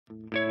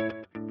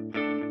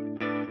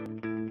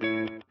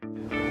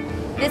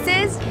This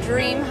is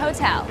Dream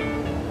Hotel.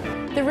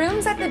 The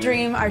rooms at the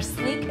Dream are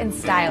sleek and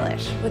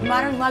stylish, with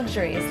modern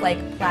luxuries like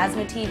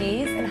plasma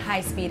TVs and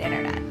high-speed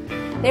internet.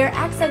 They are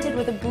accented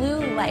with a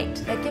blue light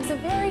that gives a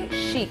very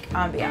chic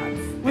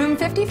ambiance. Room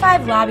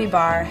 55 Lobby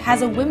Bar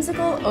has a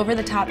whimsical,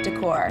 over-the-top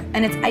decor,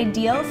 and it's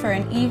ideal for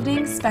an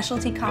evening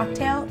specialty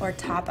cocktail or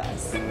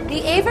tapas.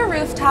 The Ava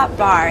Rooftop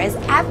Bar is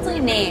aptly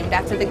named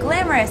after the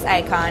glamorous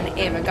icon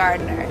Ava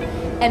Gardner,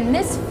 and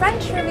this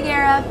French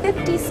Riviera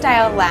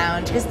 50s-style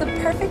lounge is the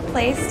perfect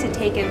place to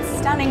take in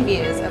stunning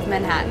views of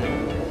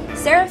Manhattan.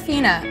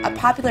 Serafina, a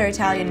popular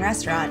Italian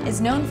restaurant, is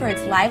known for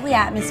its lively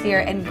atmosphere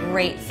and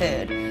great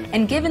food,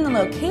 and given the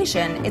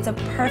location, it's a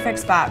perfect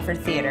spot for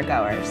theater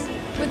goers.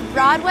 With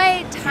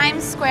Broadway,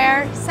 Times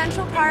Square,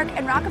 Central Park,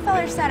 and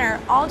Rockefeller Center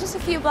all just a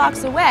few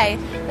blocks away,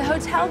 the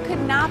hotel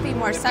could not be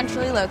more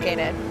centrally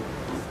located.